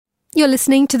You're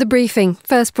listening to The Briefing,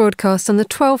 first broadcast on the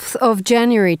 12th of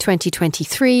January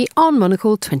 2023 on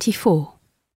Monocle 24.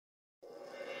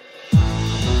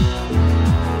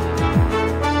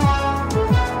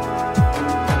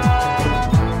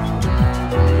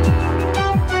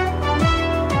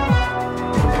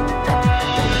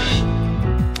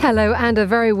 Hello and a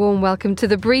very warm welcome to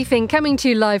The Briefing, coming to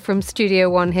you live from Studio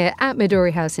One here at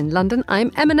Midori House in London.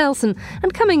 I'm Emma Nelson,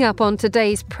 and coming up on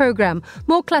today's programme,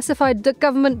 more classified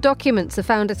government documents are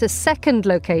found at a second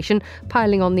location,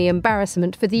 piling on the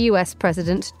embarrassment for the US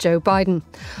President Joe Biden.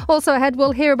 Also ahead,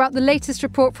 we'll hear about the latest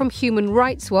report from Human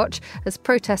Rights Watch as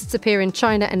protests appear in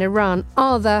China and Iran.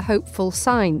 Are there hopeful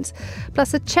signs?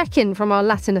 Plus a check-in from our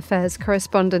Latin Affairs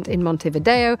correspondent in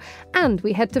Montevideo, and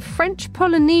we head to French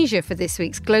Polynesia for this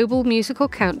week's Global Musical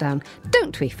Countdown.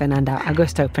 Don't we, Fernando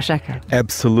Augusto Pacheco?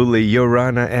 Absolutely.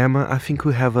 Yorana, Emma, I think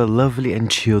we have a lovely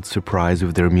and chilled surprise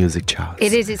with their music charts.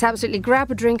 It is. It's absolutely grab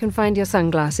a drink and find your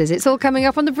sunglasses. It's all coming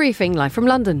up on The Briefing, live from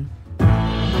London.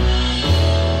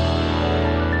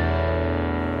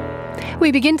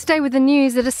 We begin today with the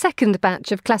news that a second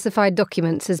batch of classified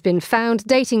documents has been found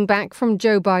dating back from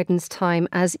Joe Biden's time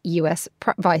as US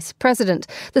Vice President.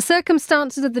 The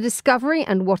circumstances of the discovery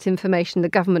and what information the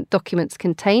government documents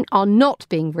contain are not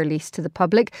being released to the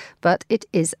public, but it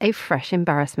is a fresh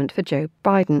embarrassment for Joe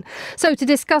Biden. So to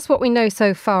discuss what we know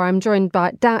so far, I'm joined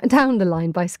by down the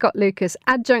line by Scott Lucas,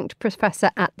 adjunct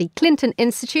professor at the Clinton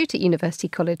Institute at University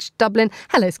College Dublin.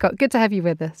 Hello, Scott. Good to have you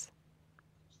with us.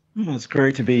 It's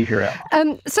great to be here,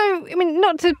 Al.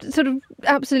 Not to sort of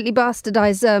absolutely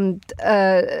bastardise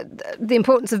the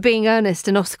importance of being earnest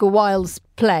in Oscar Wilde's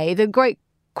play, the great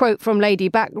quote from Lady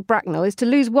Bracknell is to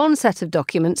lose one set of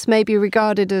documents may be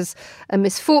regarded as a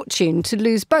misfortune. To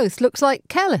lose both looks like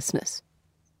carelessness.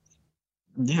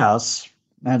 Yes,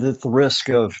 and at the risk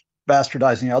of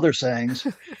bastardizing other sayings,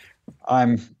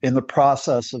 I'm in the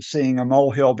process of seeing a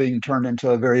molehill being turned into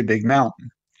a very big mountain.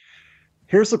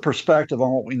 Here's the perspective on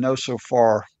what we know so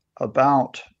far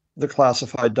about the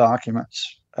classified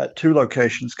documents at two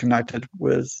locations connected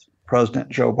with President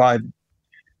Joe Biden.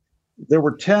 There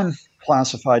were 10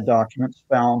 classified documents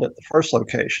found at the first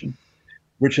location,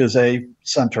 which is a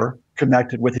center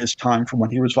connected with his time from when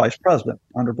he was vice president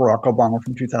under Barack Obama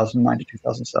from 2009 to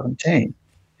 2017.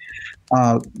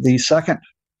 The second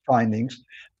findings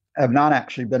have not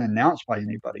actually been announced by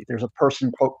anybody. There's a person,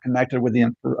 quote, connected with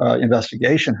the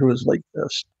investigation who has leaked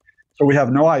this. So we have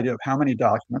no idea of how many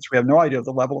documents. We have no idea of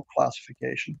the level of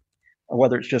classification, or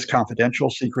whether it's just confidential,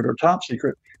 secret, or top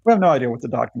secret. We have no idea what the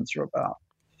documents are about.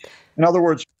 In other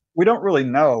words, we don't really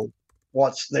know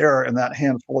what's there in that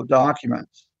handful of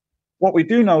documents. What we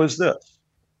do know is this,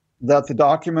 that the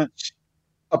documents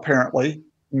apparently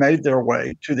made their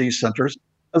way to these centers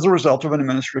as a result of an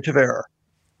administrative error.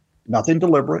 Nothing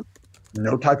deliberate,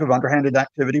 no type of underhanded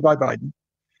activity by Biden,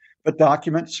 but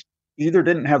documents either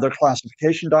didn't have their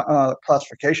classification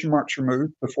marks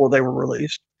removed before they were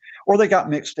released, or they got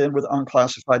mixed in with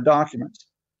unclassified documents.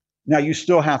 Now, you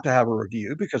still have to have a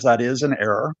review because that is an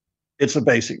error. It's a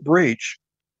basic breach.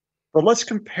 But let's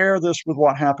compare this with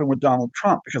what happened with Donald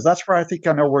Trump, because that's where I think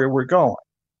I know where we're going.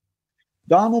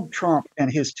 Donald Trump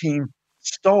and his team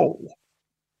stole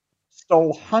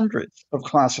hundreds of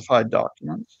classified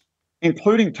documents,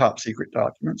 including top secret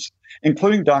documents,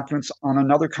 including documents on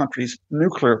another country's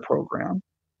nuclear program.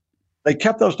 They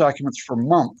kept those documents for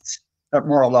months at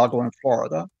Mar-a-Lago in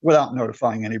Florida without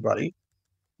notifying anybody.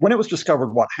 When it was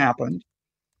discovered what happened,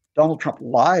 Donald Trump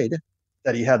lied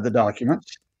that he had the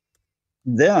documents.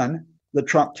 Then the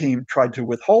Trump team tried to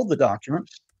withhold the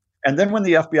documents. And then when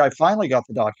the FBI finally got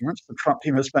the documents, the Trump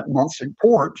team has spent months in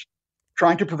court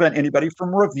trying to prevent anybody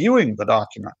from reviewing the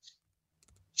documents.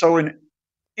 So in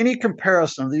any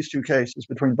comparison of these two cases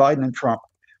between Biden and Trump,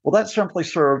 well, that simply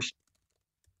serves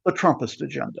the Trumpist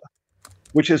agenda,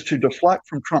 which is to deflect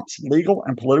from Trump's legal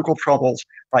and political troubles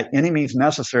by any means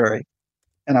necessary.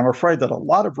 And I'm afraid that a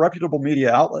lot of reputable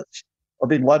media outlets are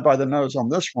being led by the nose on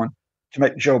this one to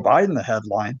make Joe Biden the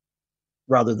headline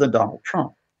rather than Donald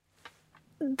Trump.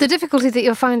 The difficulty that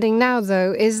you're finding now,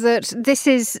 though, is that this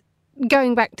is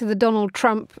going back to the Donald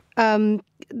Trump,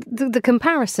 the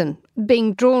comparison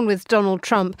being drawn with Donald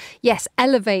Trump, yes,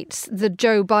 elevates the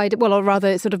Joe Biden, well, or rather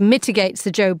it sort of mitigates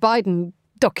the Joe Biden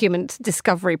document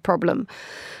discovery problem.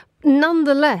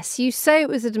 Nonetheless, you say it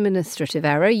was an administrative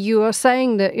error. You are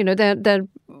saying that,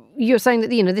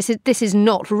 this is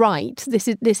not right.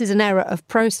 This is an error of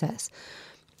process.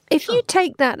 If you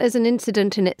take that as an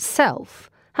incident in itself,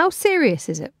 how serious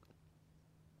is it?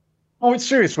 Oh, it's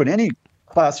serious when any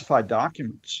classified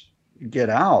documents get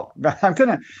out. I'm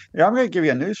gonna give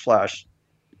you a newsflash.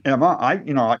 Emma,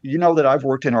 you know that I've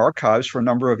worked in archives for a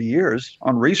number of years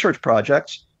on research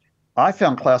projects. I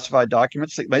found classified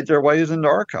documents that made their ways into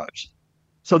archives.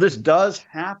 So this does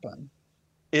happen.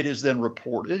 It is then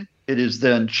reported, it is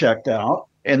then checked out,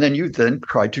 and then you then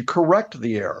try to correct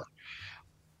the error.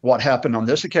 What happened on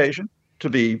this occasion, to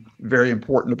be very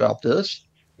important about this,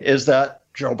 is that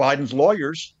Joe Biden's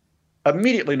lawyers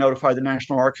immediately notified the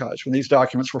National Archives when these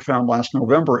documents were found last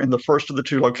November in the first of the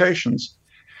two locations.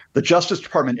 The Justice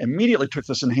Department immediately took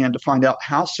this in hand to find out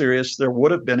how serious there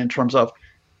would have been in terms of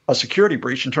a security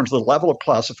breach, in terms of the level of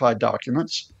classified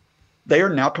documents. They are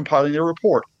now compiling their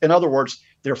report. In other words,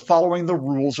 they're following the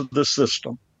rules of the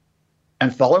system.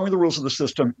 And following the rules of the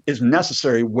system is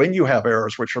necessary when you have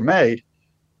errors which are made,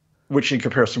 which in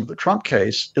comparison with the Trump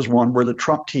case is one where the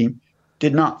Trump team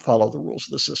did not follow the rules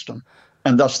of the system.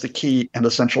 And thus the key and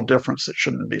essential difference that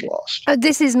shouldn't be lost.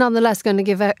 This is nonetheless going to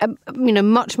give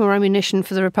much more ammunition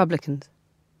for the Republicans.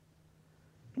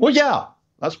 Well, yeah,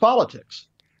 that's politics.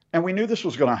 And we knew this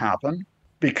was going to happen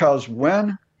because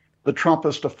when the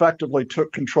Trumpists effectively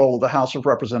took control of the House of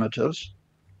Representatives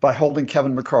by holding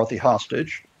Kevin McCarthy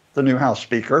hostage, the new House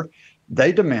Speaker,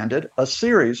 they demanded a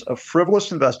series of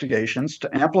frivolous investigations to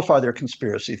amplify their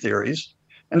conspiracy theories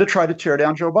and to try to tear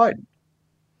down Joe Biden.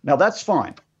 Now, that's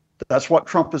fine. That's what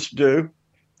Trumpists do.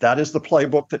 That is the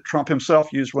playbook that Trump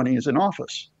himself used when he was in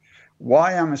office.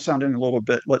 Why I'm sounding a little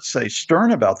bit, let's say,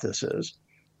 stern about this is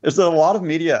that a lot of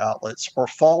media outlets are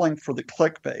falling for the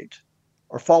clickbait,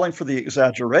 or falling for the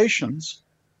exaggerations,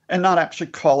 and not actually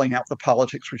calling out the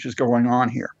politics which is going on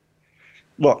here.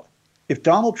 Look, if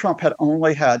Donald Trump had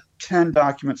only had 10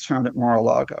 documents found at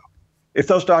Mar-a-Lago, if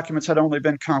those documents had only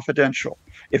been confidential,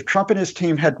 if Trump and his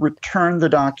team had returned the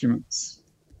documents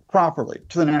properly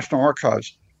to the National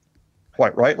Archives,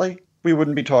 quite rightly, we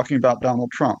wouldn't be talking about Donald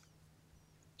Trump.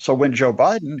 So when Joe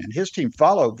Biden and his team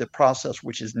followed the process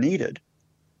which is needed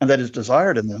and that is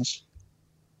desired in this,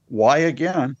 why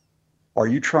again are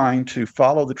you trying to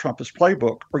follow the Trumpist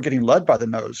playbook or getting led by the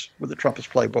nose with the Trumpist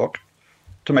playbook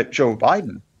to make Joe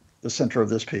Biden the center of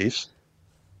this piece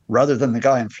rather than the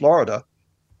guy in Florida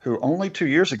who only 2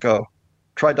 years ago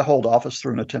tried to hold office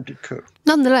through an attempted coup?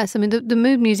 Nonetheless, I mean, the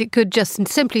mood music could just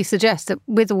simply suggest that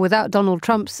with or without Donald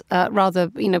Trump's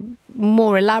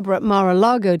more elaborate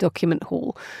Mar-a-Lago document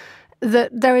haul, that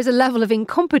there is a level of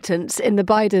incompetence in the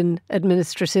Biden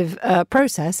administrative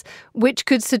process, which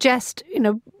could suggest,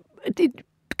 it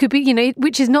could be,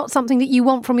 which is not something that you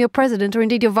want from your president or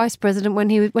indeed your vice president when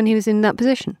he was in that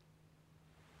position.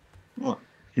 Well,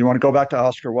 you want to go back to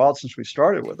Oscar Wilde since we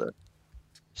started with it.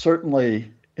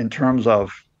 Certainly, in terms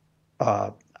of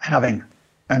having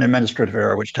an administrative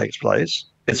error which takes place,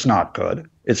 it's not good.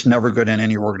 It's never good in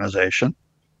any organization.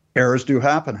 Errors do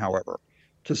happen, however.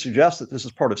 To suggest that this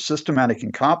is part of systematic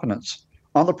incompetence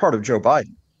on the part of Joe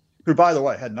Biden, who, by the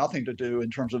way, had nothing to do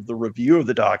in terms of the review of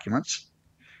the documents,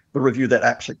 the review that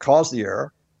actually caused the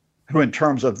error, who in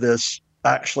terms of this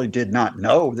actually did not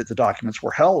know that the documents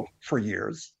were held for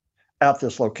years at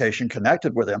this location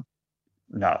connected with him.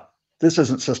 No. This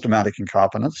isn't systematic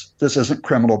incompetence. This isn't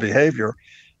criminal behavior.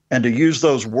 And to use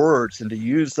those words and to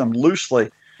use them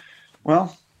loosely,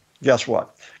 well, guess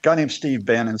what? A guy named Steve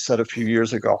Bannon said a few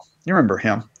years ago, you remember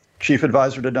him, chief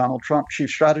advisor to Donald Trump, chief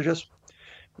strategist.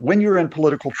 When you're in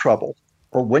political trouble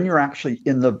or when you're actually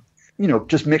in the,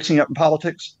 just mixing up in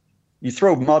politics, you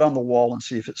throw mud on the wall and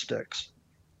see if it sticks.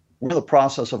 We're in the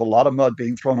process of a lot of mud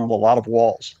being thrown on a lot of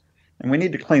walls. And we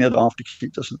need to clean it off to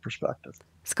keep this in perspective.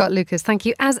 Scott Lucas, thank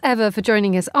you as ever for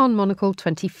joining us on Monocle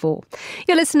 24.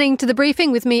 You're listening to The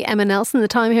Briefing with me, Emma Nelson. The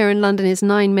time here in London is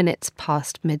 9 minutes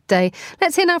past midday.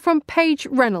 Let's hear now from Paige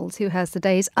Reynolds, who has the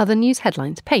day's other news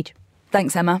headlines. Paige.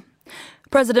 Thanks, Emma.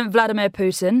 President Vladimir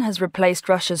Putin has replaced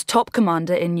Russia's top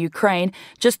commander in Ukraine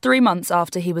just 3 months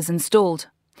after he was installed.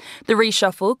 The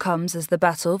reshuffle comes as the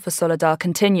battle for Soledar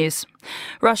continues.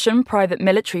 Russian private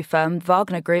military firm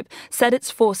Wagner Group said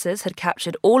its forces had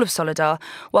captured all of Soledar,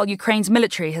 while Ukraine's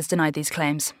military has denied these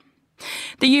claims.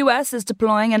 The US is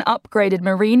deploying an upgraded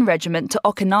Marine regiment to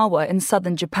Okinawa in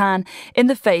southern Japan in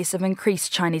the face of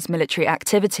increased Chinese military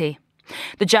activity.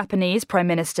 The Japanese Prime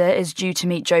Minister is due to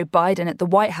meet Joe Biden at the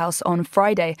White House on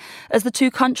Friday as the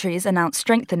two countries announce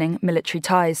strengthening military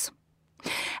ties.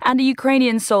 And a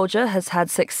Ukrainian soldier has had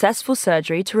successful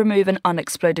surgery to remove an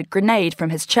unexploded grenade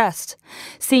from his chest.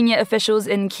 Senior officials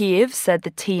in Kyiv said the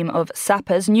team of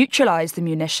sappers neutralized the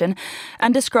munition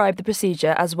and described the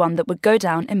procedure as one that would go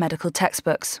down in medical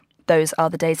textbooks. Those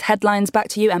are the day's headlines. Back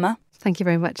to you, Emma. Thank you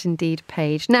very much indeed,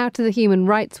 Paige. Now to the Human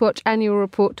Rights Watch Annual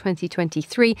Report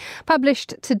 2023.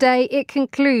 Published today, it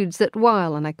concludes that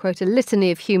while, and I quote, a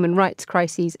litany of human rights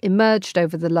crises emerged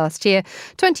over the last year,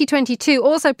 2022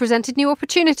 also presented new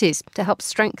opportunities to help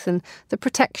strengthen the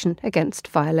protection against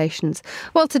violations.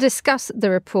 Well, to discuss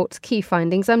the report's key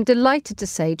findings, I'm delighted to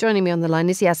say joining me on the line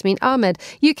is Yasmin Ahmed,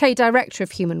 UK Director of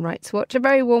Human Rights Watch. A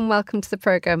very warm welcome to the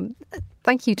programme.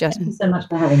 Thank you, Jasmine. Thank you so much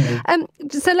for having me.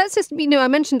 So let's just, I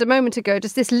mentioned a moment ago,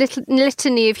 just this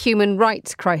litany of human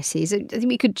rights crises. I think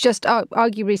we could just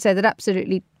arguably say that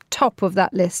absolutely top of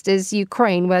that list is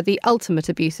Ukraine, where the ultimate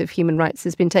abuse of human rights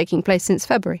has been taking place since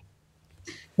February.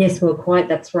 Yes, well, quite,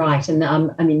 that's right. And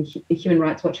Human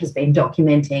Rights Watch has been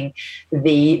documenting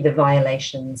the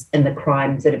violations and the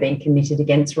crimes that have been committed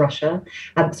against Russia,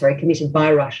 committed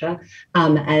by Russia,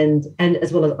 and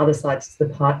as well as other sides, the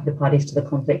parties to the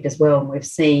conflict as well. And we've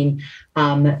seen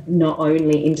not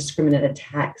only indiscriminate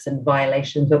attacks and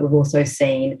violations, but we've also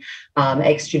seen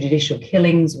extrajudicial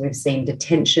killings, we've seen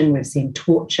detention, we've seen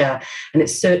torture, and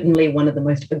it's certainly one of the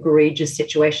most egregious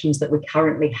situations that we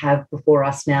currently have before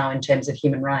us now in terms of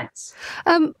human rights.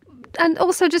 And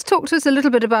also just talk to us a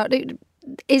little bit about it.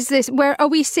 Where are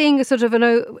we seeing a sort of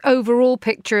an overall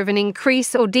picture of an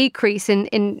increase or decrease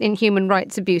in human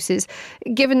rights abuses,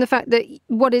 given the fact that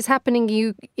what is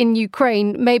happening in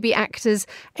Ukraine maybe acts as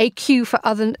a cue for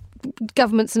other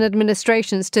governments and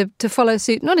administrations to follow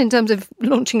suit, not in terms of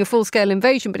launching a full-scale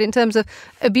invasion, but in terms of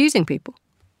abusing people?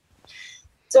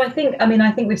 So I think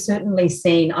we've certainly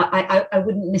seen, I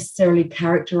wouldn't necessarily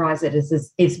characterise it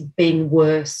as being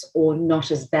worse or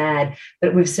not as bad,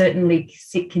 but we've certainly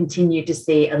continued to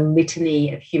see a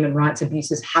litany of human rights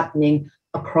abuses happening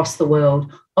across the world.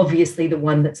 Obviously, the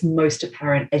one that's most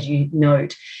apparent, as you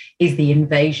note, is the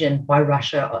invasion by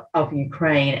Russia of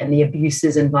Ukraine and the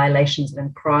abuses and violations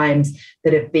and crimes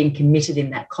that have been committed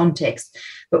in that context.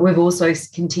 But we've also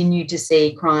continued to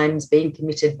see crimes being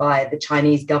committed by the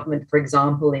Chinese government, for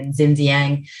example, in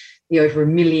Xinjiang. Over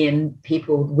 1 million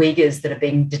people, Uyghurs, that are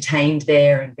being detained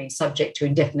there and being subject to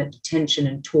indefinite detention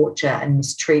and torture and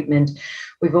mistreatment.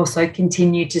 We've also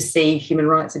continued to see human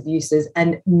rights abuses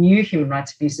and new human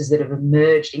rights abuses that have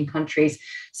emerged in countries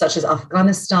such as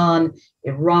Afghanistan,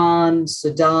 Iran,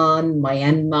 Sudan,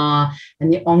 Myanmar,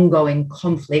 and the ongoing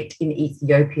conflict in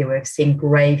Ethiopia. We've seen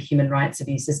grave human rights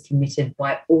abuses committed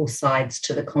by all sides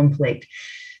to the conflict.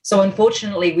 So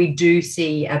unfortunately, we do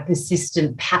see a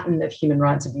persistent pattern of human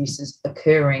rights abuses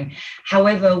occurring.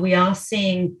 However, we are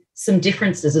seeing some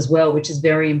differences as well, which is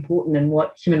very important. And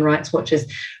what Human Rights Watch is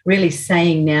really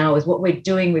saying now is what we're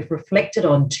doing, we've reflected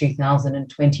on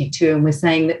 2022, and we're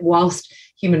saying that whilst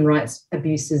human rights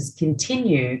abuses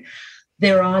continue,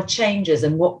 there are changes,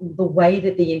 and the way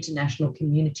that the international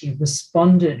community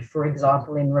responded, for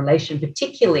example, in relation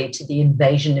particularly to the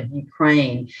invasion of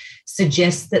Ukraine,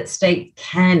 suggests that states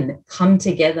can come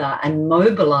together and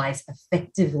mobilise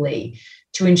effectively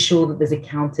to ensure that there's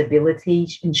accountability,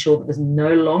 ensure that there's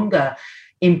no longer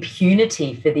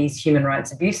impunity for these human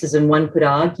rights abuses. And one could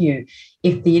argue,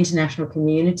 if the international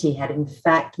community had in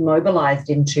fact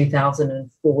mobilised in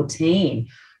 2014,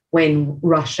 when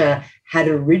Russia had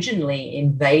originally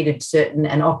invaded certain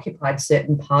and occupied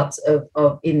certain parts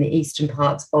of in the eastern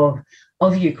parts of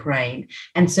Ukraine,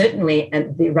 and certainly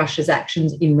Russia's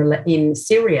actions in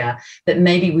Syria, that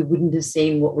maybe we wouldn't have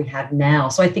seen what we have now.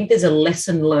 So I think there's a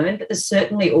lesson learned, but there's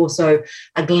certainly also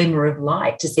a glimmer of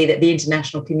light to see that the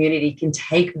international community can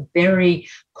take very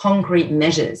concrete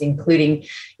measures, including,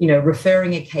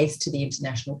 referring a case to the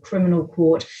International Criminal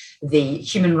Court. The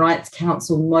Human Rights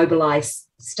Council mobilised.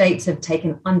 States have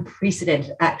taken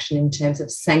unprecedented action in terms of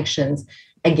sanctions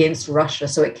against Russia,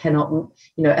 so it cannot,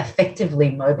 effectively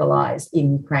mobilise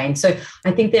in Ukraine. So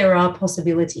I think there are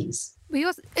possibilities.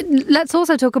 Let's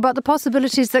also talk about the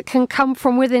possibilities that can come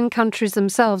from within countries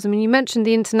themselves. I mean, you mentioned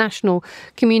the international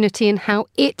community and how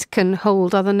it can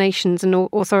hold other nations and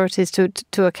authorities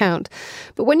to account.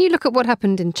 But when you look at what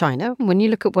happened in China, when you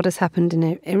look at what has happened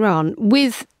in Iran,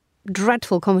 with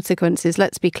dreadful consequences,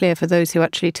 let's be clear, for those who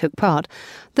actually took part,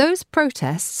 those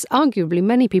protests, arguably,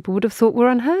 many people would have thought were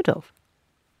unheard of.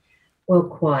 Well,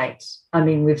 quite. I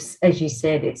mean, as you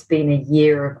said, it's been a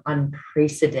year of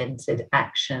unprecedented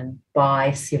action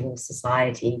by civil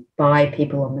society, by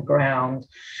people on the ground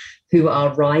who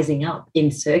are rising up in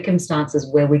circumstances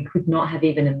where we could not have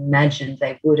even imagined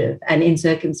they would have, and in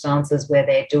circumstances where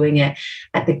they're doing it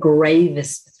at the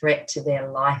gravest threat to their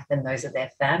life and those of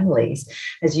their families.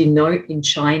 As you note, in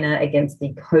China, against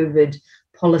the COVID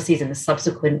policies and the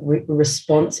subsequent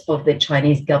response of the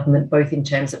Chinese government, both in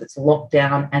terms of its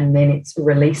lockdown and then its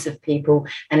release of people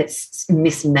and its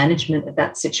mismanagement of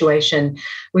that situation.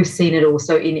 We've seen it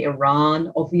also in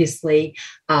Iran, obviously,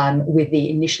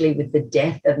 initially with the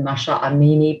death of Mahsa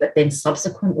Amini, but then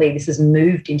subsequently this has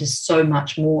moved into so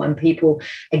much more, and people,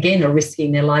 again, are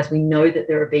risking their lives. We know that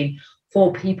there have been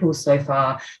 4 people so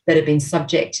far that have been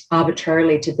subject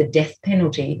arbitrarily to the death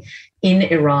penalty in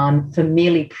Iran for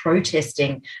merely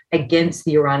protesting against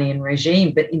the Iranian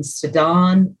regime. But in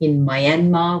Sudan, in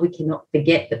Myanmar, we cannot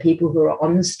forget the people who are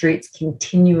on the streets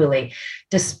continually,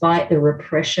 despite the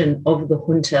repression of the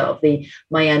junta, of the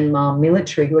Myanmar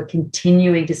military, who are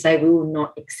continuing to say, we will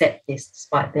not accept this,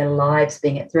 despite their lives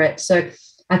being at threat. So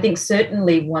I think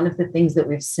certainly one of the things that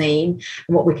we've seen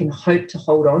and what we can hope to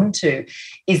hold on to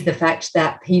is the fact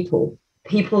that people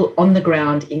on the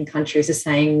ground in countries are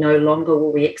saying no longer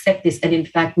will we accept this, and in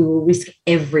fact we will risk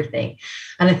everything.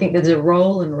 And I think there's a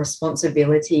role and a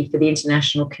responsibility for the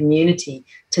international community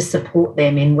to support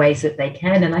them in ways that they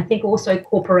can. And I think also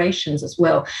corporations as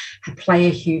well play a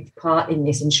huge part in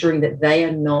this, ensuring that they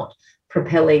are not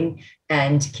propelling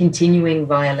and continuing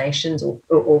violations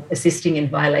or assisting in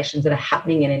violations that are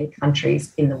happening in any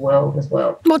countries in the world as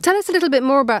well. Well, tell us a little bit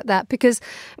more about that, because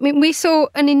we saw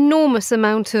an enormous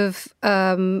amount of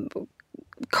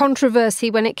controversy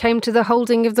when it came to the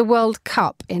holding of the World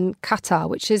Cup in Qatar,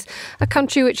 which is a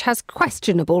country which has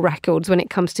questionable records when it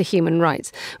comes to human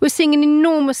rights. We're seeing an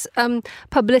enormous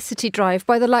publicity drive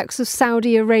by the likes of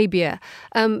Saudi Arabia,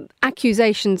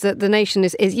 accusations that the nation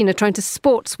is trying to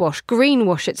sports wash,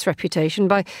 greenwash its reputation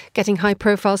by getting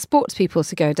high-profile sports people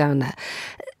to go down there.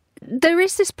 There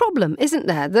is this problem, isn't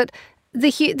there, that the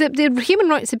human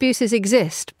rights abuses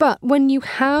exist, but when you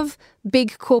have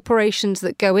big corporations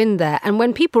that go in there, and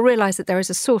when people realise that there is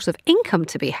a source of income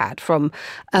to be had from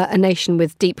a nation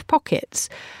with deep pockets,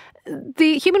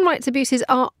 the human rights abuses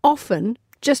are often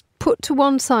just put to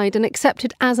one side and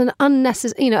accepted as an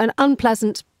unnecessary, an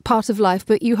unpleasant part of life,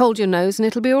 but you hold your nose and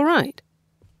it'll be all right.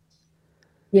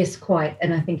 Yes, quite.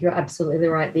 And I think you're absolutely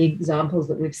right. The examples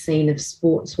that we've seen of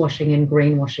sports washing and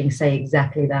greenwashing say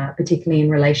exactly that, particularly in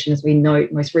relation, as we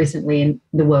note most recently in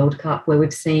the World Cup, where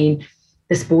we've seen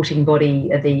the sporting body,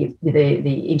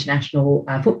 the International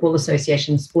Football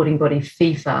Association sporting body,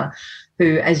 FIFA,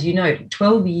 who, as you know,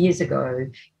 12 years ago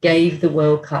gave the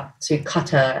World Cup to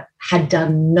Qatar, had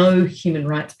done no human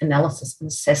rights analysis and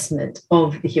assessment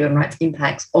of the human rights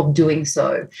impacts of doing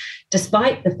so,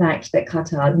 despite the fact that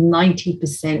Qatar,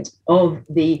 90% of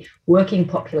the working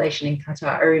population in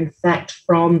Qatar are in fact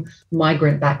from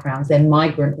migrant backgrounds. They're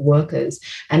migrant workers.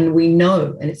 And we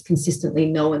know, and it's consistently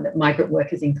known, that migrant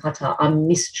workers in Qatar are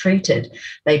mistreated.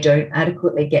 They don't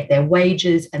adequately get their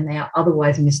wages, and they are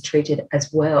otherwise mistreated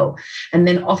as well. And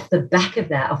then off the back of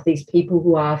that, of these people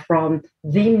who are from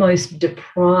the most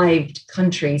deprived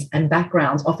countries and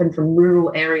backgrounds, often from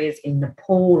rural areas in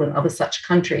Nepal and other such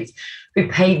countries, who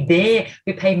pay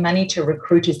money to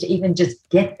recruiters to even just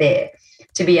get there,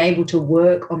 to be able to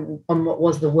work on what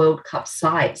was the World Cup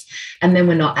sites, and then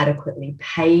were not adequately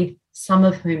paid, some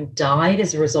of whom died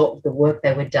as a result of the work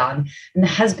they were done. And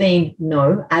there has been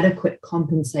no adequate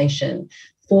compensation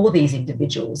for these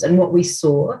individuals. And what we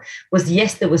saw was,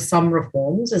 yes, there were some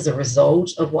reforms as a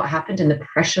result of what happened and the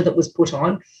pressure that was put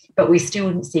on, but we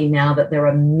still see now that there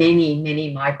are many,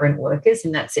 many migrant workers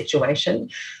in that situation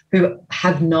who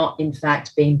have not, in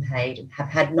fact, been paid and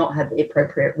have not had the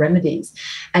appropriate remedies.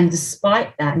 And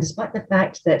despite that, and despite the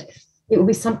fact that it will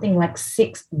be something like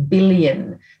 $6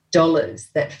 billion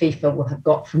that FIFA will have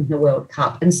got from the World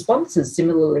Cup, and sponsors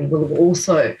similarly will have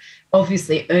also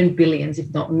obviously earned billions,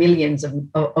 if not millions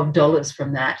of dollars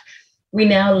from that. We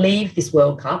now leave this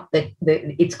World Cup, that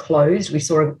it's closed. We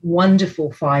saw a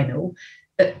wonderful final,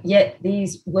 but yet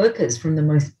these workers from the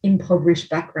most impoverished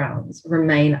backgrounds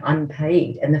remain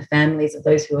unpaid, and the families of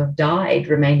those who have died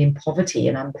remain in poverty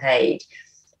and unpaid.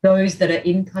 Those that are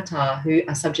in Qatar who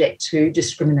are subject to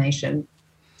discrimination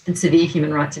and severe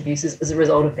human rights abuses as a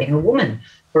result of being a woman,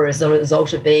 or as a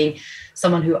result of being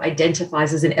someone who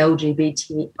identifies as an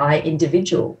LGBTI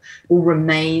individual, will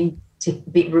remain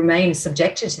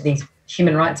subjected to these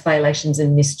human rights violations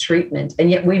and mistreatment. And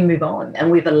yet we move on,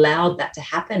 and we've allowed that to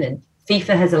happen, and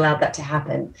FIFA has allowed that to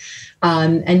happen.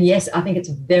 And yes, I think it's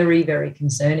very, very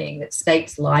concerning that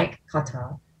states like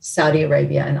Qatar, Saudi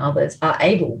Arabia and others are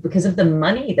able, because of the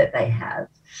money that they have,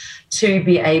 to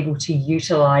be able to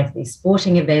utilise these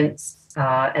sporting events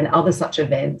and other such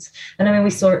events. And I mean, we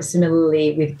saw it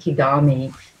similarly with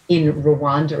Kigami in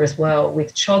Rwanda as well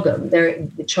with CHOGM.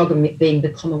 The CHOGM being the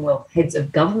Commonwealth Heads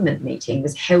of Government meeting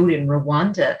was held in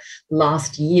Rwanda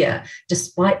last year,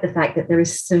 despite the fact that there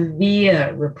is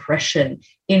severe repression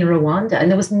in Rwanda. And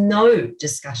there was no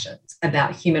discussions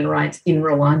about human rights in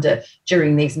Rwanda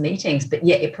during these meetings, but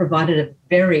yet it provided a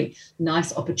very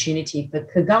nice opportunity for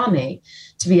Kagame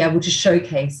to be able to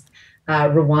showcase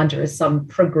Rwanda as some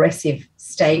progressive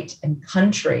state and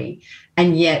country.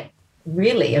 And yet,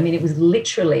 really, I mean, it was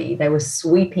literally they were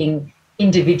sweeping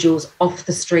individuals off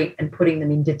the street and putting them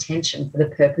in detention for the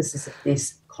purposes of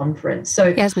this conference. So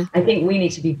Yasmin, I think we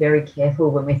need to be very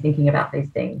careful when we're thinking about these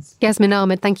things. Yasmin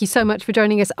Ahmed, thank you so much for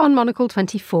joining us on Monocle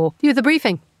 24. You're the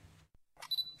briefing.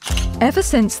 Ever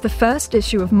since the first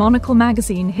issue of Monocle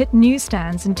magazine hit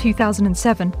newsstands in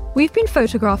 2007, we've been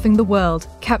photographing the world,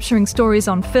 capturing stories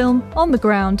on film, on the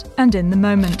ground, and in the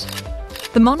moment.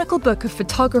 The Monocle Book of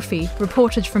Photography,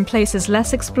 reportage from places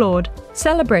less explored,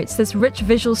 celebrates this rich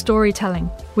visual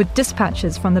storytelling, with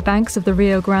dispatches from the banks of the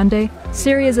Rio Grande,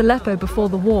 Syria's Aleppo before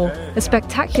the war, a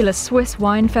spectacular Swiss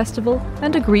wine festival,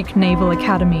 and a Greek naval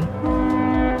academy.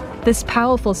 This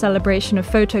powerful celebration of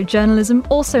photojournalism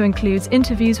also includes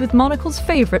interviews with Monocle's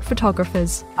favourite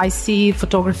photographers. I see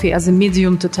photography as a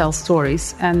medium to tell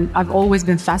stories, and I've always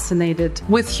been fascinated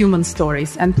with human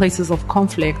stories, and places of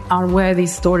conflict are where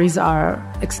these stories are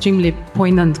extremely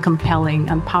poignant, compelling,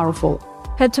 and powerful.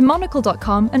 Head to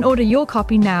monocle.com and order your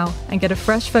copy now and get a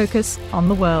fresh focus on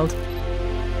the world.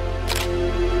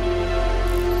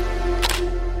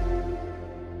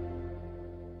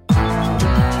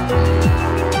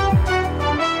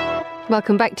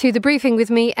 Welcome back to The Briefing with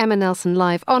me, Emma Nelson,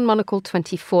 live on Monocle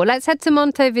 24. Let's head to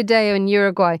Montevideo in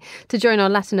Uruguay to join our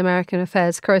Latin American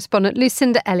affairs correspondent,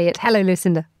 Lucinda Elliott. Hello,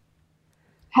 Lucinda.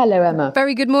 Hello, Emma.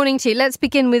 Very good morning to you. Let's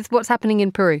begin with what's happening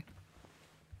in Peru.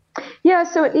 Yeah,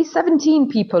 so at least 17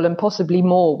 people and possibly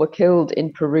more were killed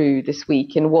in Peru this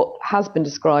week in what has been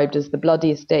described as the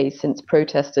bloodiest day since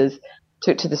protesters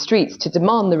took to the streets to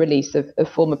demand the release of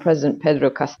former President Pedro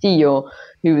Castillo,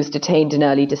 who was detained in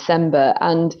early December.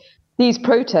 And these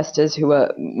protesters, who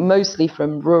are mostly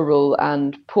from rural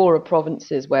and poorer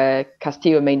provinces where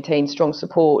Castillo maintained strong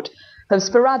support, have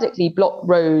sporadically blocked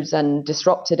roads and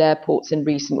disrupted airports in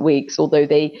recent weeks, although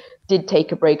they did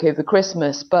take a break over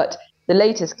Christmas. But the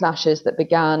latest clashes that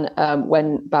began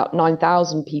when about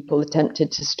 9,000 people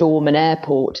attempted to storm an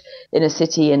airport in a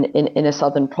city in a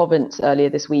southern province earlier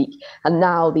this week. And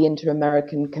now the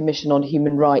Inter-American Commission on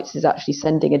Human Rights is actually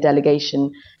sending a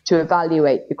delegation to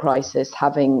evaluate the crisis,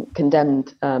 having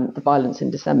condemned the violence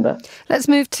in December. Let's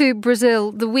move to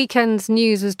Brazil. The weekend's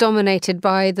news was dominated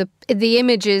by the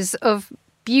images of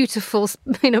beautiful,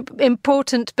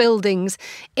 important buildings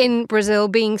in Brazil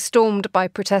being stormed by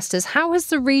protesters. How has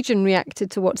the region reacted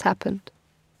to what's happened?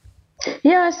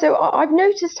 Yeah, so I've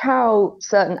noticed how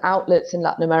certain outlets in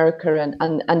Latin America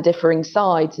and differing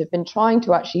sides have been trying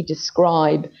to actually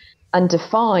describe and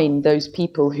define those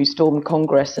people who stormed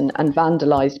Congress and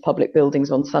vandalized public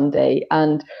buildings on Sunday.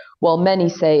 And while many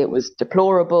say it was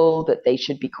deplorable, that they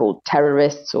should be called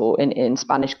terrorists, or in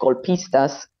Spanish,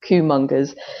 golpistas,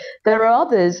 coup-mongers, there are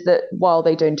others that, while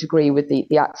they don't agree with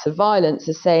the acts of violence,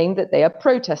 are saying that they are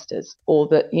protesters, or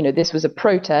that, this was a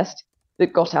protest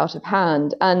that got out of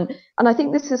hand. And I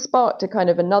think this has sparked a kind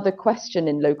of another question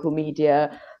in local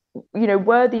media.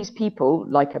 Were these people,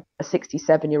 like a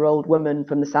 67-year-old woman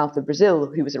from the south of Brazil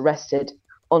who was arrested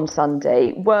on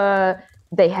Sunday, were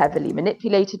they heavily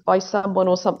manipulated by someone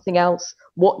or something else?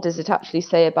 What does it actually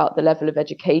say about the level of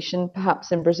education,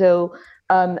 perhaps, in Brazil?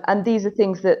 And these are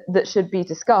things that should be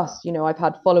discussed. I've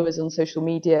had followers on social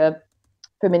media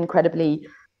from incredibly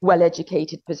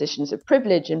well-educated positions of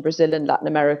privilege in Brazil and Latin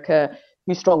America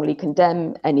who strongly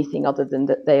condemn anything other than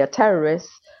that they are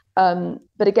terrorists.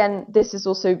 But again, this is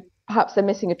also, perhaps they're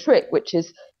missing a trick, which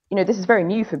is, this is very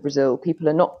new for Brazil. People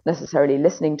are not necessarily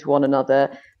listening to one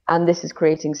another, and this is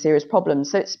creating serious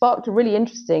problems. So it sparked a really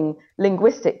interesting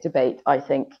linguistic debate, I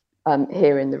think,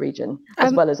 here in the region,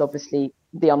 as well as obviously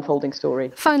the unfolding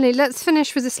story. Finally, let's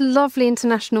finish with this lovely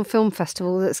international film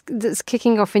festival that's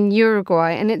kicking off in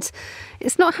Uruguay, and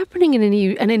it's not happening in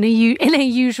a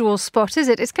usual spot, is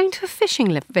it? It's going to a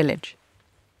fishing village.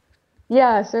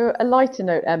 Yeah, so a lighter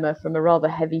note, Emma, from a rather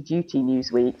heavy-duty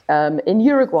news week. In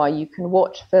Uruguay, you can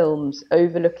watch films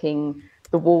overlooking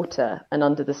the water and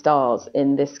under the stars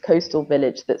in this coastal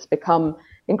village that's become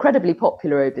incredibly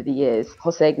popular over the years.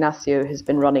 Jose Ignacio has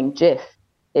been running JIFF,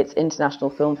 its international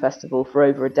film festival, for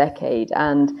over a decade.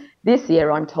 And this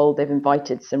year, I'm told they've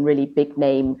invited some really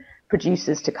big-name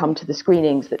producers to come to the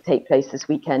screenings that take place this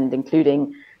weekend,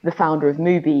 including the founder of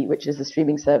Mubi, which is a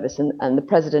streaming service, and the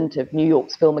president of New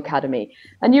York's Film Academy.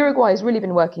 And Uruguay has really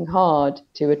been working hard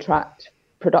to attract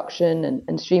production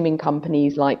and streaming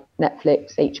companies like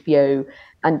Netflix, HBO,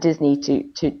 and Disney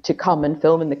to come and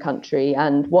film in the country.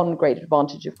 And one great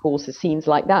advantage, of course, is scenes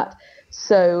like that.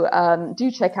 So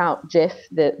do check out GIF,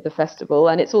 the festival.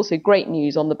 And it's also great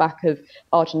news on the back of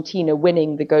Argentina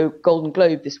winning the Golden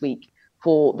Globe this week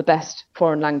for the best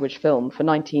foreign language film for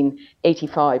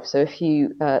 1985. So a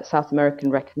few South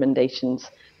American recommendations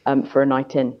for a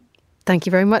night in. Thank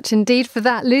you very much indeed for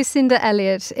that. Lucinda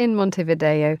Elliott in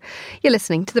Montevideo. You're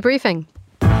listening to The Briefing.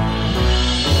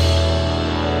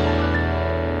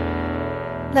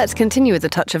 Let's continue with a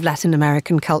touch of Latin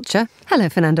American culture. Hello,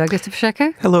 Fernando Augusto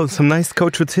Pacheco. Hello, some nice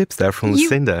cultural tips there from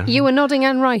Lucinda. You were nodding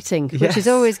and writing, which is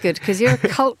always good because you're a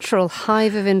cultural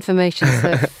hive of information.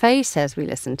 So Faye says we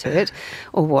listen to it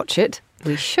or watch it.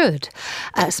 We should.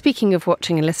 Speaking of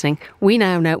watching and listening, we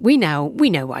know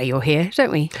why you're here,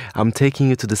 don't we? I'm taking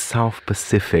you to the South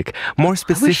Pacific. More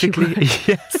specifically,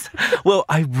 yes. Well,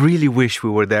 I really wish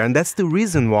we were there. And that's the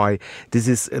reason why this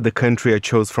is the country I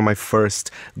chose for my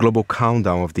first global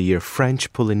countdown of the year,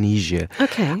 French Polynesia.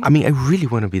 Okay. I mean, I really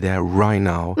want to be there right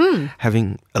now,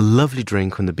 having a lovely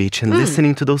drink on the beach and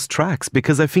listening to those tracks,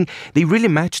 because I think they really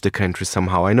match the country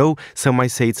somehow. I know some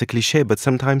might say it's a cliche, but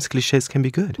sometimes cliches can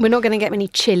be good. We're not going to get many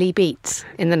chilly beats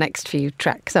in the next few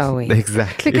tracks, are we?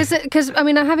 Exactly. Because I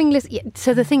mean,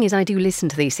 so the thing is, I do listen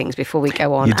to these things before we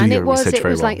go on, you do and your it was research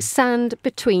very well. Like sand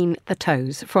between the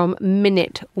toes from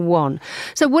minute one.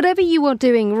 So whatever you are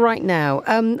doing right now,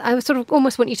 I sort of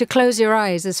almost want you to close your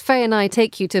eyes as Faye and I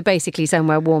take you to basically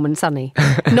somewhere warm and sunny,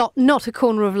 not a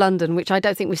corner of London, which I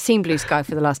don't think we've seen blue sky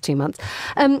for the last 2 months.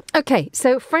 Okay,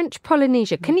 so French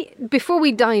Polynesia. Can you, before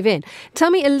we dive in,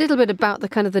 tell me a little bit about the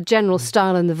kind of the general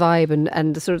style and the vibe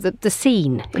and the sort of the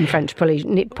scene in French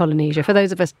Polynesia, for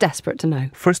those of us desperate to know?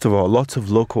 First of all, lots of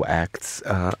local acts,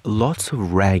 lots of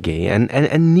reggae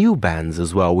and new bands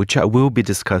as well, which I will be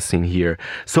discussing here.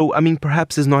 So, I mean,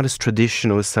 perhaps it's not as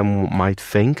traditional as some might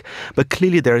think, but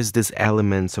clearly there is this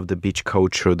elements of the beach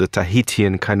culture, the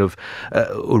Tahitian kind of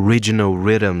original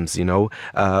rhythms,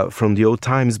 from the old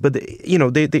times. But,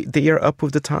 they are up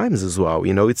with the times as well.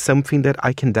 It's something that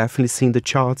I can definitely see in the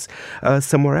charts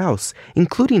somewhere else,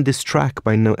 including this track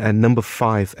by number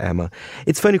 5, Emma.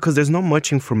 It's funny because there's not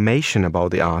much information about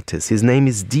the artist. His name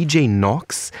is DJ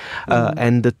Nox,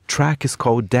 and the track is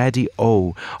called Daddy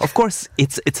O. Of course,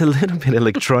 it's a little bit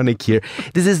electronic here.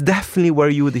 This is definitely where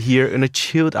you would hear in a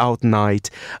chilled out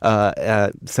night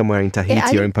somewhere in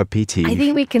Tahiti or in Papeete. I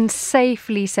think we can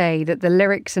safely say that the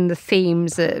lyrics and the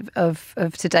themes of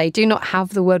today do not have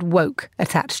the word woke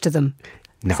attached to them.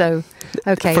 No. So,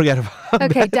 okay. Forget about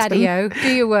that. Okay, Daddy-O,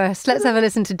 do your worst. Let's have a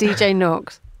listen to DJ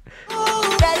Nox.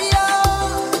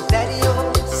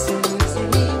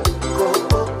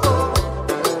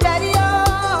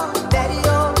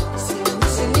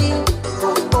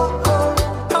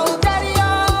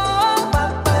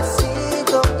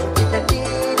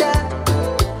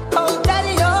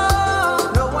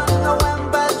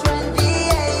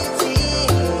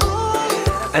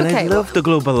 And I love the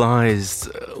globalized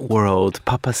world,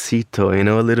 Papacito,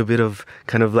 a little bit of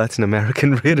kind of Latin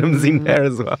American rhythms in there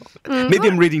as well. Maybe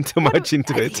I'm reading too much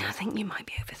into it. I think you might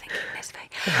be overthinking this,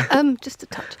 Faye. Just a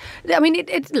touch. I mean,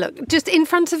 look, just in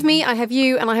front of me, I have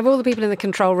you and I have all the people in the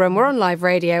control room. We're on live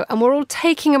radio and we're all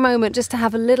taking a moment just to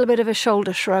have a little bit of a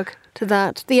shoulder shrug to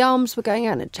that. The arms were going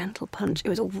out in a gentle punch. It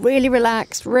was all really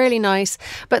relaxed, really nice.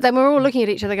 But then we're all looking at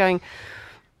each other going,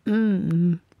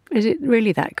 is it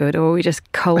really that good, or are we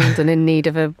just cold and in need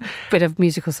of a bit of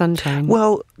musical sunshine?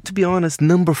 Well, to be honest,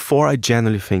 number 4, I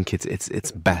generally think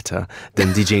it's better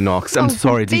than DJ Nox. I'm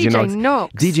sorry, DJ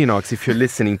Nox. DJ Nox, if you're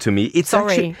listening to me, it's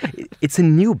a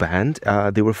new band.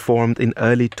 They were formed in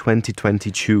early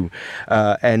 2022,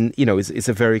 and it's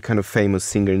a very kind of famous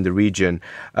singer in the region.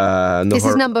 This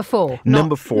is number 4.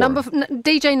 Number 4.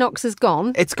 DJ Nox is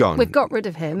gone. It's gone. We've got rid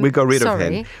of him. We got rid of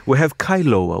him. We have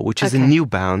Kailoa, which is a new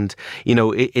band.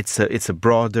 It's a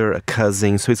brother, a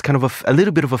cousin, so it's kind of a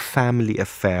little bit of a family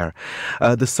affair.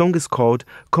 The song is called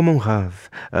Comme un rêve,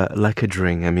 like a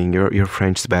dream. I mean, your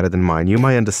French is better than mine. You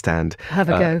might understand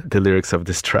the lyrics of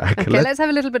this track. Okay, let's have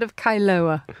a little bit of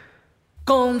Kailoa.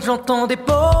 Quand j'entends des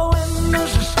poèmes,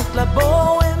 je chante la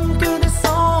bohème que des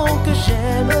sons que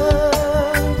j'aime.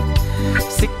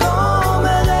 C'est comme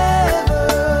un rêve,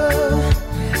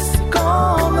 c'est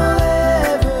comme un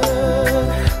rêve.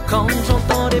 Quand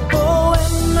j'entends des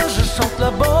poèmes, je chante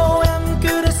la bohème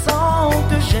que des sons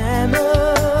que j'aime.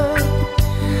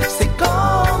 C'est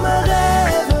comme un rêve.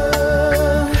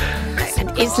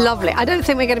 It's lovely. I don't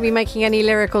think we're going to be making any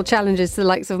lyrical challenges to the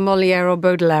likes of Molière or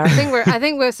Baudelaire. I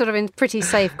think we're sort of in pretty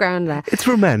safe ground there. It's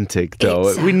romantic, though.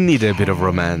 It's we need a bit of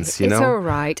romance, you know? It's all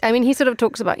right. I mean, he sort of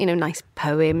talks about, nice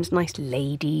poems, nice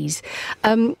ladies.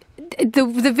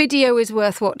 The video is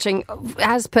worth watching,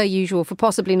 as per usual, for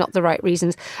possibly not the right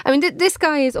reasons. I mean, this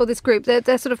guy is, or this group,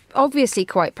 they're sort of obviously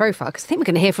quite profile, because I think we're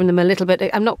going to hear from them a little bit.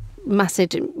 I'm not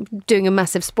doing a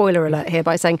massive spoiler alert here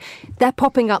by saying they're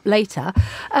popping up later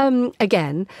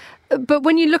again. But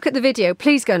when you look at the video,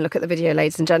 please go and look at the video,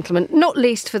 ladies and gentlemen, not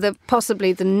least for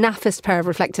possibly the naffest pair of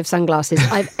reflective sunglasses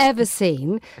I've ever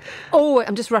seen. Oh,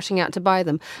 I'm just rushing out to buy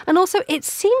them. And also, it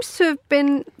seems to have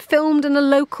been filmed in a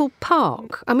local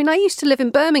park. I mean, I used to live in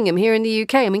Birmingham here in the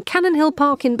UK. I mean, Cannon Hill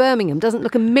Park in Birmingham doesn't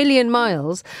look a million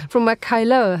miles from where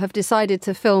Kailoa have decided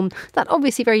to film that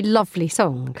obviously very lovely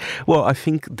song. Well, I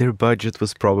think their budget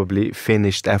was probably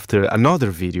finished after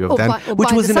another video of them,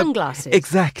 which was the sunglasses.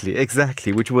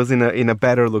 Exactly, which was in a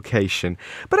better location.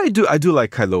 But I do like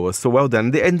Kailoa, so well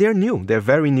done. They're new. They're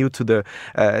very new to the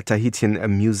Tahitian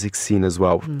music scene as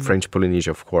well. French Polynesia,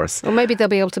 of course. Or maybe they'll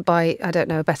be able to buy, I don't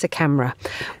know, a better camera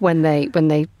when they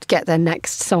get their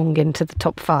next song into the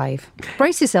top 5.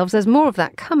 Brace yourselves, there's more of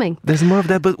that coming. There's more of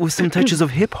that, but with some touches of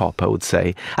hip-hop, I would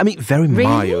say. I mean, very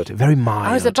mild.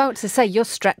 I was about to say, you're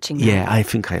stretching now. Yeah, I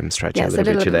think I am stretching a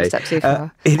little bit today. Bit of a step too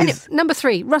far. Number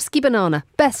 3, Rusky Banana.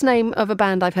 Best name of a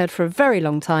band I've heard for a very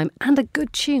long time, and a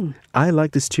good tune. I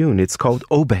like this tune. It's called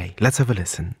Obey. Let's have a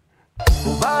listen.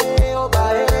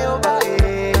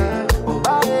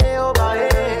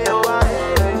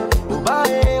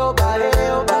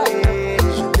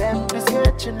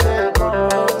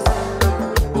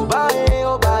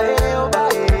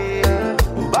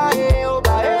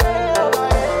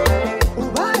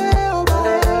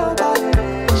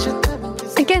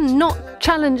 Again, not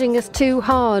challenging us too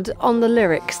hard on the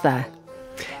lyrics there.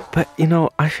 But,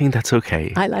 I think that's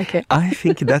okay. I like it. I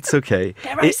think that's okay.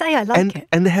 Dare I say I like it.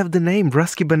 And they have the name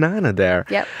Rusky Banana there.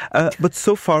 Yep. But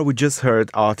so far we just heard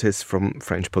artists from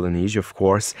French Polynesia, of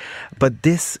course. But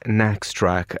this next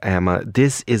track, Emma,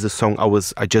 this is a song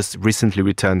I just recently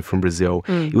returned from Brazil.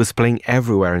 It was playing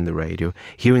everywhere in the radio,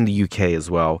 here in the UK as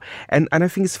well. And I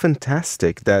think it's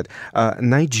fantastic that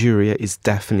Nigeria is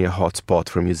definitely a hotspot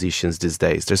for musicians these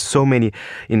days. There's so many,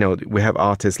 we have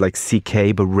artists like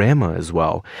CK, but Rema as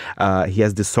well. He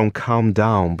has the song Calm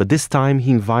Down, but this time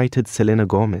he invited Selena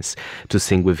Gomez to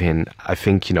sing with him. I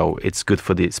think, it's good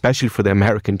especially for the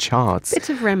American charts. Bit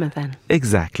of Rema then.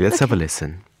 Exactly. Let's have a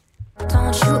listen.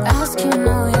 Don't you ask, you're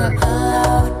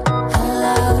allowed.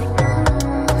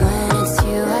 When it's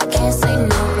you, I can't say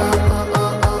no.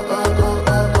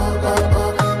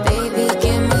 Baby,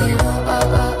 give me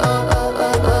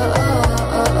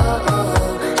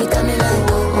He got me like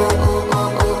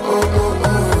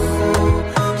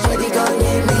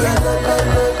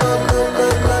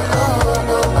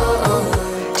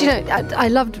Do you know, I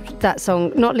loved that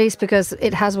song, not least because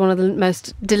it has one of the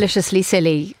most deliciously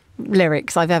silly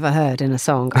lyrics I've ever heard in a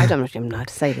song. I don't even know how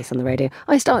to say this on the radio.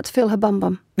 I start to feel her bum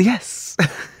bum. Yes.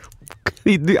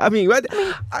 I mean,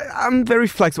 I'm very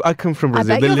flexible. I come from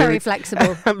Brazil. I bet you're very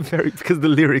flexible. Because the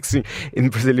lyrics in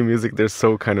Brazilian music, they're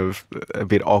so kind of a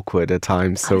bit awkward at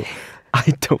times. So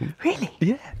I don't. Really?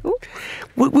 Yeah.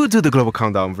 We'll do the Global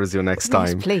Countdown Brazil next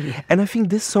time. Yes, please. And I think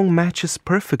this song matches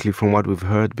perfectly from what we've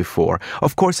heard before.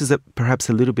 Of course, it's perhaps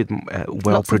a little bit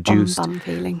well-produced. Lots of bum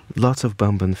feeling. Lots of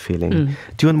bum feeling.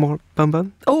 Do you want more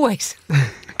bum? Always.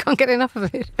 Can't get enough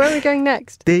of it. Where are we going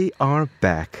next? They are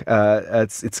back.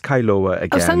 It's Kailoa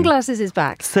again. Oh, Sunglasses is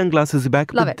back. Sunglasses is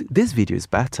back. Love but it. This video is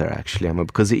better, actually, Emma,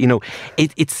 because,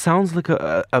 it sounds like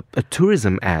a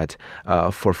tourism ad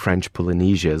for French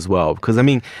Polynesia as well. Because, I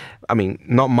mean,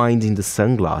 not minding the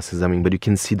sunglasses, but you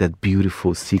can see that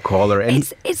beautiful sea color.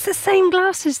 And it's the same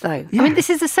glasses, though. Yeah. I mean, this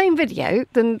is the same video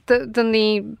than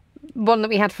the one that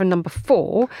we had for number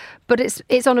 4, but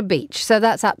it's on a beach, so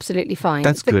that's absolutely fine.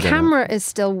 That's good. The camera is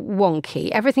still wonky.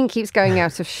 Everything keeps going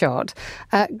out of shot.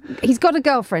 He's got a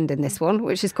girlfriend in this one,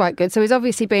 which is quite good. So he's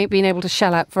obviously been able to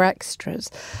shell out for extras.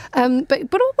 But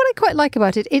what I quite like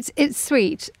about it, it's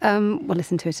sweet. We'll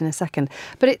listen to it in a second.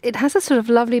 But it has a sort of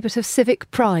lovely bit of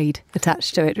civic pride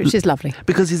attached to it, which is lovely.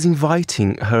 Because he's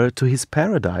inviting her to his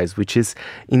paradise, which is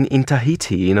in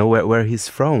Tahiti, where he's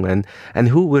from, and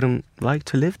who wouldn't like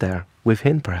to live there with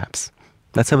him, perhaps.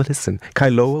 Let's have a listen.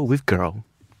 Kailoa with Girl.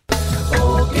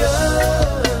 Oh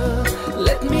girl,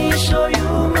 let me show you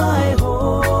my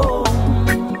home.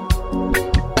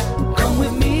 Come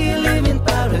with me, live in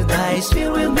paradise.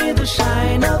 Feel with me the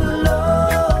shine of love.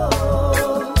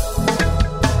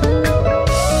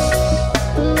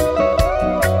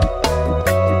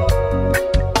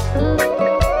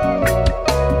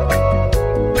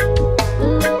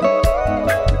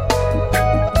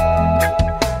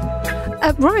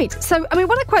 Right. So, I mean,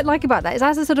 what I quite like about that is it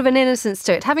has a sort of an innocence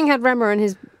to it. Having had Rema and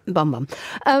his bum,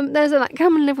 there's a like,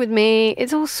 come and live with me.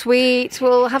 It's all sweet.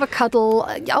 We'll have a cuddle.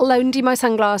 I'll loan you my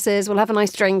sunglasses. We'll have a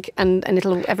nice drink, and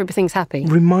everything's happy.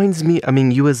 Reminds me, I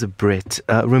mean, you as a Brit,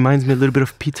 reminds me a little bit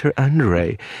of Peter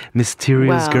Andre,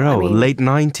 Mysterious Girl, I mean, late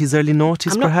 90s, early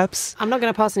 90s, perhaps. I'm not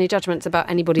going to pass any judgments about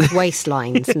anybody's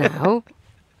waistlines now.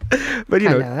 But, you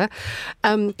know,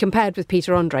 compared with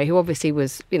Peter Andre, who obviously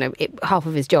was, half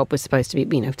of his job was supposed to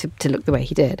be, to look the way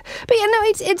he did. But yeah, no,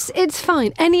 it's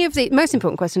fine. Any of the most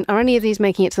important question: are any of these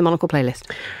making it to the Monocle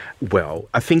playlist? Well,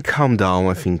 I think Calm Down.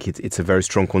 I think it's a very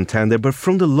strong contender. But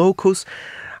from the locals,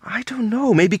 I don't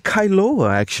know. Maybe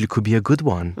Kailoa actually could be a good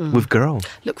one with Girl.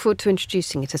 Look forward to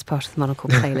introducing it as part of the Monocle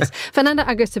playlist. Fernanda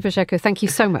Augusta Pacheco, thank you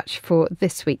so much for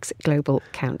this week's Global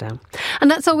Countdown.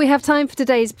 And that's all we have time for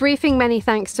today's briefing. Many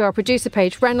thanks to our producer,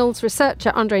 Paige Reynolds,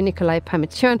 researcher, Andre Nikolai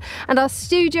Pamityon, and our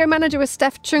studio manager was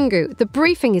Steph Chungu. The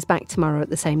briefing is back tomorrow at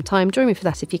the same time. Join me for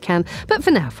that if you can. But for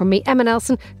now, from me, Emma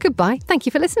Nelson, goodbye. Thank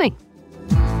you for listening.